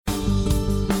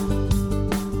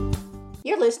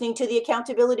You're listening to the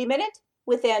Accountability Minute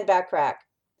with Ann Backrack.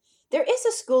 There is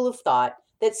a school of thought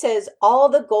that says all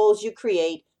the goals you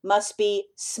create must be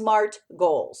SMART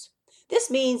goals. This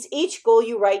means each goal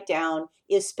you write down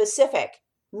is specific,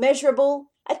 measurable,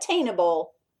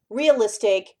 attainable,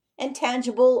 realistic, and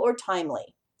tangible or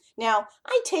timely. Now,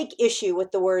 I take issue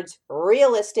with the words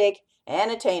realistic and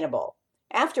attainable.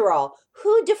 After all,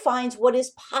 who defines what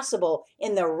is possible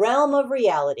in the realm of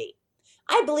reality?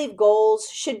 I believe goals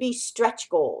should be stretch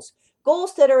goals,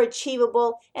 goals that are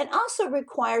achievable and also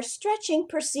require stretching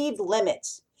perceived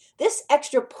limits. This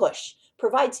extra push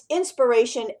provides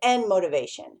inspiration and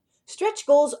motivation. Stretch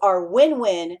goals are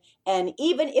win-win, and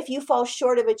even if you fall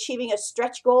short of achieving a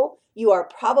stretch goal, you are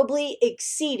probably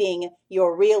exceeding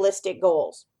your realistic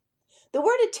goals. The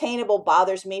word attainable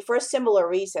bothers me for a similar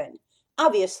reason.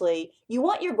 Obviously, you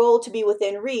want your goal to be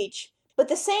within reach, but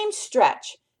the same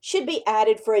stretch should be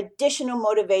added for additional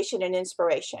motivation and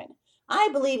inspiration. I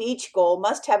believe each goal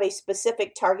must have a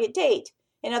specific target date,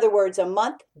 in other words, a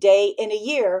month, day, and a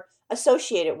year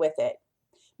associated with it.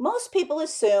 Most people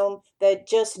assume that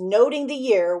just noting the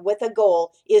year with a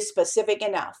goal is specific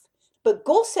enough, but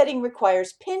goal setting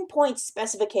requires pinpoint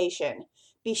specification.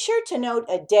 Be sure to note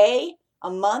a day, a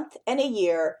month, and a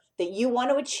year that you want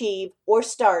to achieve or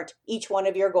start each one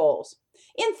of your goals.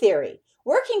 In theory,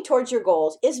 working towards your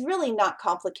goals is really not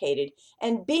complicated,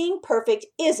 and being perfect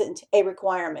isn't a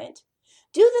requirement.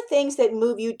 Do the things that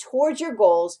move you towards your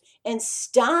goals and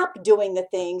stop doing the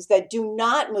things that do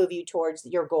not move you towards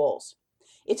your goals.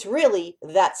 It's really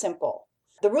that simple.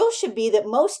 The rule should be that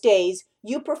most days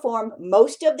you perform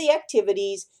most of the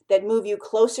activities that move you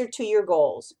closer to your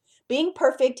goals. Being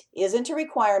perfect isn't a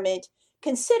requirement.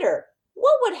 Consider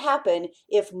what would happen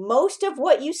if most of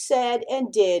what you said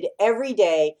and did every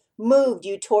day moved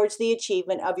you towards the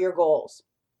achievement of your goals.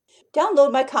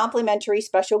 Download my complimentary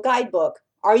special guidebook,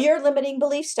 Are Your Limiting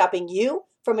Beliefs Stopping You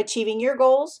from Achieving Your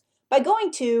Goals? By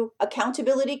going to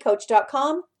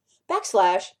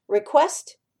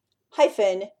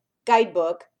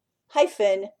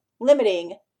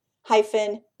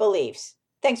accountabilitycoach.com/request-guidebook-limiting-beliefs.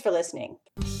 Thanks for listening.